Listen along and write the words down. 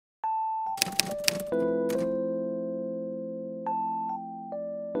Good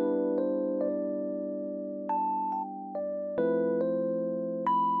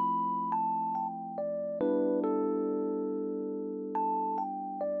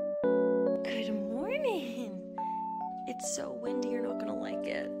morning. It's so windy, you're not gonna like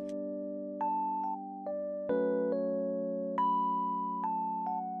it.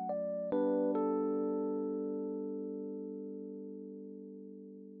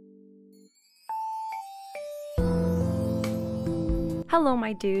 Hello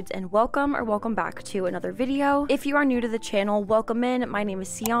my dudes, and welcome back to another video. If you are new to the channel, welcome in. My name is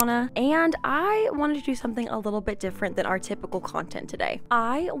Siana, and I wanted to do something a little bit different than our typical content today.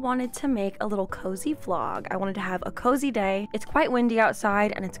 I wanted to make a little cozy vlog. I wanted to have a cozy day. It's quite windy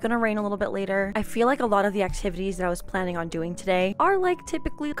outside and it's gonna rain a little bit later. I feel like a lot of the activities that I was planning on doing today are like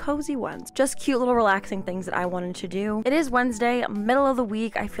typically cozy ones. Just cute little relaxing things that I wanted to do. It is Wednesday, middle of the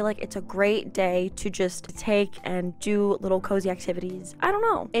week. I feel like it's a great day to just take and do little cozy activities. I don't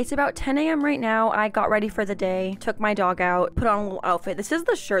know. It's about 10 a.m. right now. I got ready for the day, took my dog out, put on a little outfit. This is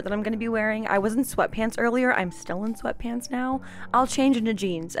the shirt that I'm going to be wearing. I was in sweatpants earlier. I'm still in sweatpants now. I'll change into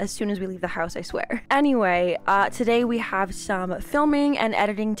jeans as soon as we leave the house, I swear. Anyway, today we have some filming and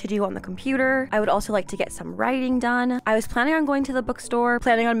editing to do on the computer. I would also like to get some writing done. I was planning on going to the bookstore,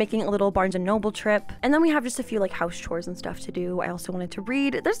 planning on making a little Barnes & Noble trip. And then we have just a few like house chores and stuff to do. I also wanted to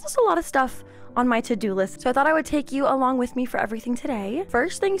read. There's just a lot of stuff on my to-do list, so I thought I would take you along with me for everything today.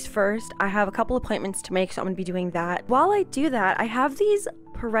 First things first, I have a couple appointments to make, so I'm gonna be doing that. While I do that, I have these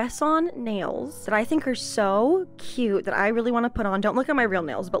press-on nails that I think are so cute that I really want to put on. Don't look at my real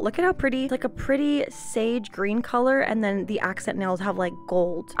nails, but look at how pretty. It's like a pretty sage green color, and then the accent nails have like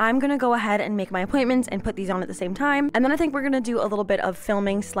gold. I'm gonna go ahead and make my appointments and put these on at the same time, and then I think we're gonna do a little bit of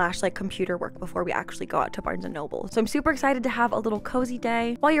filming slash like computer work before we actually go out to Barnes & Noble. So I'm super excited to have a little cozy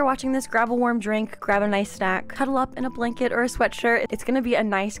day. While you're watching this, grab a warm drink, grab a nice snack, cuddle up in a blanket or a sweatshirt. It's gonna be a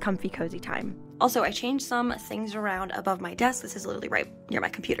nice, comfy, cozy time. Also, I changed some things around above my desk. This is literally right near my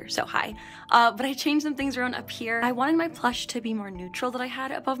computer, so hi. But I changed some things around up here. I wanted my plush to be more neutral that I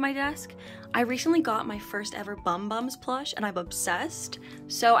had above my desk. I recently got my first ever Bum Bums plush, and I'm obsessed.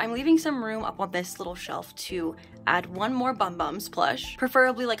 So I'm leaving some room up on this little shelf to add one more Bum Bums plush,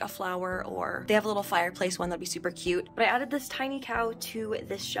 preferably like a flower, or they have a little fireplace one that'd be super cute. But I added this tiny cow to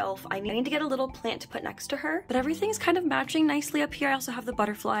this shelf. I need to get a little plant to put next to her, but everything's kind of matching nicely up here. I also have the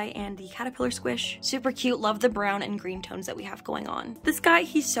butterfly and the caterpillar Squish. Super cute. Love the brown and green tones that we have going on. This guy,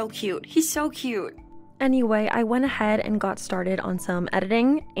 he's so cute. He's so cute. Anyway, I went ahead and got started on some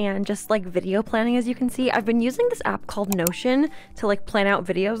editing and just like video planning. As you can see, I've been using this app called Notion to like plan out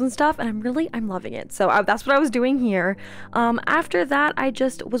videos and stuff, and I'm loving it. So that's what I was doing here. After that, I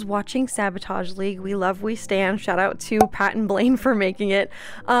just was watching Sabotage League. We love, we stand. Shout out to Pat and Blaine for making it.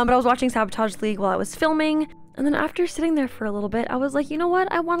 But I was watching Sabotage League while I was filming. And then after sitting there for a little bit, I was like, you know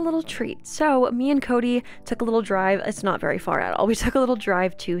what? I want a little treat. So me and Cody took a little drive. It's not very far at all. We took a little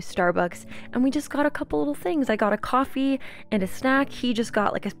drive to Starbucks and we just got a couple little things. I got a coffee and a snack. He just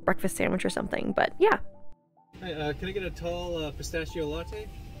got like a breakfast sandwich or something, but yeah. Hi, can I get a tall pistachio latte?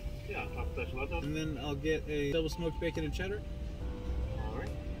 Yeah, pistachio latte. And then I'll get a double smoked bacon and cheddar. All right.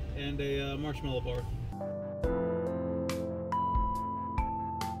 And a marshmallow bar.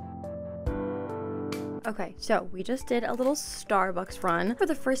 Okay, so we just did a little Starbucks run. For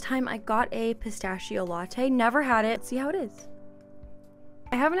the first time, I got a pistachio latte. Never had it. Let's see how it is.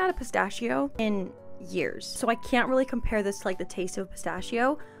 I haven't had a pistachio in years, so I can't really compare this to like the taste of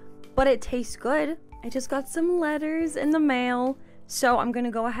pistachio, but it tastes good. I just got some letters in the mail, so I'm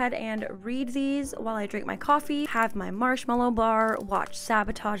gonna go ahead and read these while I drink my coffee, have my marshmallow bar, watch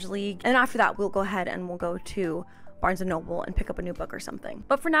Sabotage League, and after that, we'll go ahead and we'll go to Barnes & Noble and pick up a new book or something.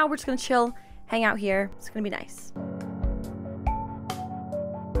 But for now, we're just gonna chill, hang out here. It's gonna be nice.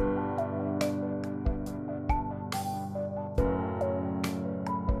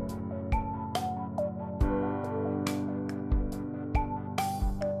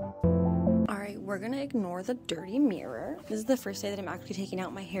 We're gonna ignore the dirty mirror. This is the first day that I'm actually taking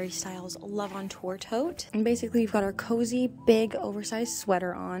out my Harry Styles Love on Tour tote. And basically we've got our cozy, big, oversized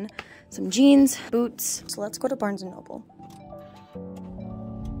sweater on, some jeans, boots. So let's go to Barnes & Noble.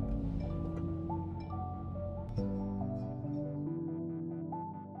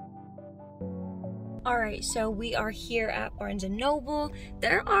 Alright, so we are here at Barnes & Noble.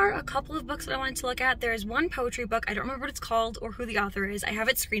 There are a couple of books that I wanted to look at. There is one poetry book. I don't remember what it's called or who the author is. I have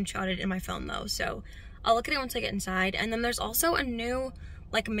it screenshotted in my phone though, so I'll look at it once I get inside. And then there's also a new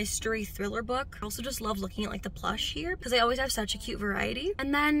like mystery thriller book. I also just love looking at like the plush here because they always have such a cute variety.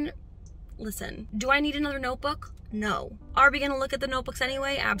 And then listen, do I need another notebook? No. Are we gonna look at the notebooks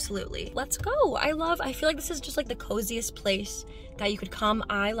anyway? Absolutely. Let's go. I feel like this is just like the coziest place that you could come.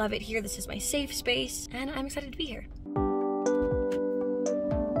 I love it here. This is my safe space and I'm excited to be here.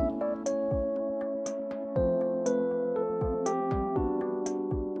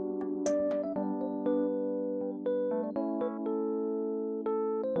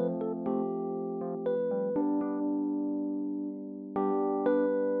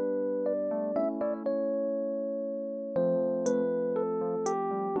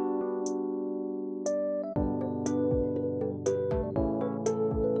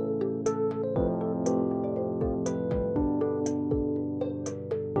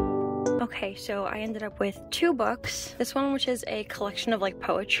 Okay, so I ended up with 2 books. This one, which is a collection of like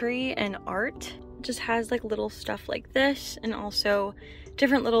poetry and art, just has like little stuff like this and also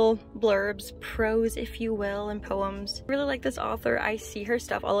different little blurbs, prose if you will, and poems. I really like this author. I see her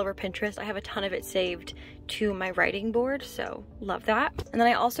stuff all over Pinterest. I have a ton of it saved to my writing board, so love that. And then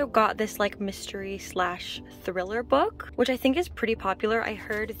I also got this like mystery slash thriller book, which I think is pretty popular. I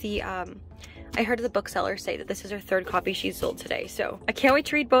heard the bookseller say that this is her 3rd copy she's sold today, so I can't wait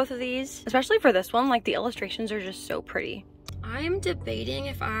to read both of these, especially for this one. Like, the illustrations are just so pretty. I'm debating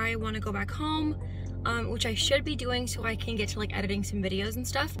if I want to go back home, which I should be doing so I can get to like editing some videos and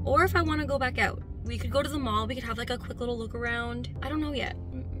stuff, or if I want to go back out. We could go to the mall, we could have like a quick little look around. I don't know yet.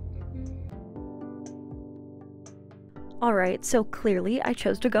 Alright, so clearly I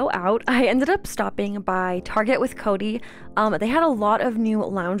chose to go out. I ended up stopping by Target with Cody. They had a lot of new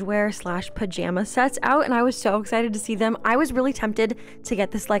loungewear slash pajama sets out and I was so excited to see them. I was really tempted to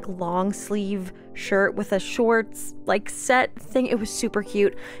get this like long sleeve shirt with a shorts like set thing. It was super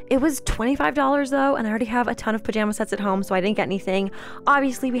cute. It was $25 though, and I already have a ton of pajama sets at home, so I didn't get anything.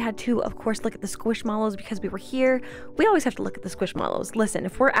 Obviously, we had to, of course, look at the Squishmallows because we were here. We always have to look at the Squishmallows. Listen,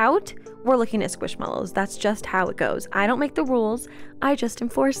 if we're out, we're looking at Squishmallows. That's just how it goes. I don't make the rules, I just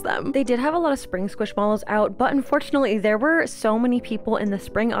enforce them. They did have a lot of spring Squishmallows out, but unfortunately, there were so many people in the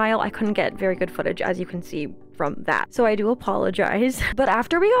spring aisle, I couldn't get very good footage, as you can see from that. So I do apologize. But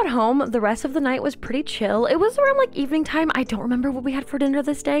after we got home, the rest of the night was pretty chill. It was around like evening time. I don't remember what we had for dinner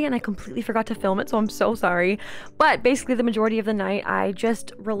this day and I completely forgot to film it, so I'm so sorry. But basically the majority of the night I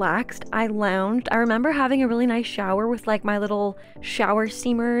just relaxed. I lounged. I remember having a really nice shower with like my little shower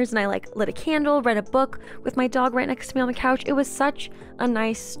steamers, and I like lit a candle, read a book with my dog right next to me on the couch. It was such a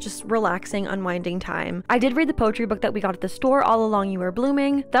nice, just relaxing, unwinding time. I did read the poetry book that we got at the store, All Along You Are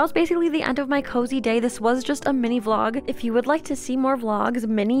Blooming. That was basically the end of my cozy day. This was just a mini vlog. If you would like to see more vlogs,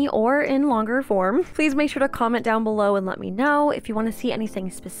 mini or in longer form, please make sure to comment down below and let me know. If you want to see anything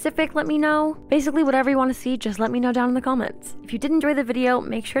specific, let me know. Basically whatever you want to see, just let me know down in the comments. If you did enjoy the video,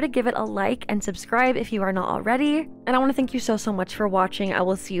 make sure to give it a like and subscribe if you are not already. And I want to thank you so much for watching. I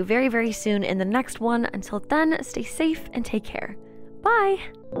will see you very, very soon in the next one. Until then, stay safe and take care.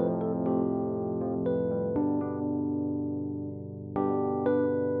 Bye!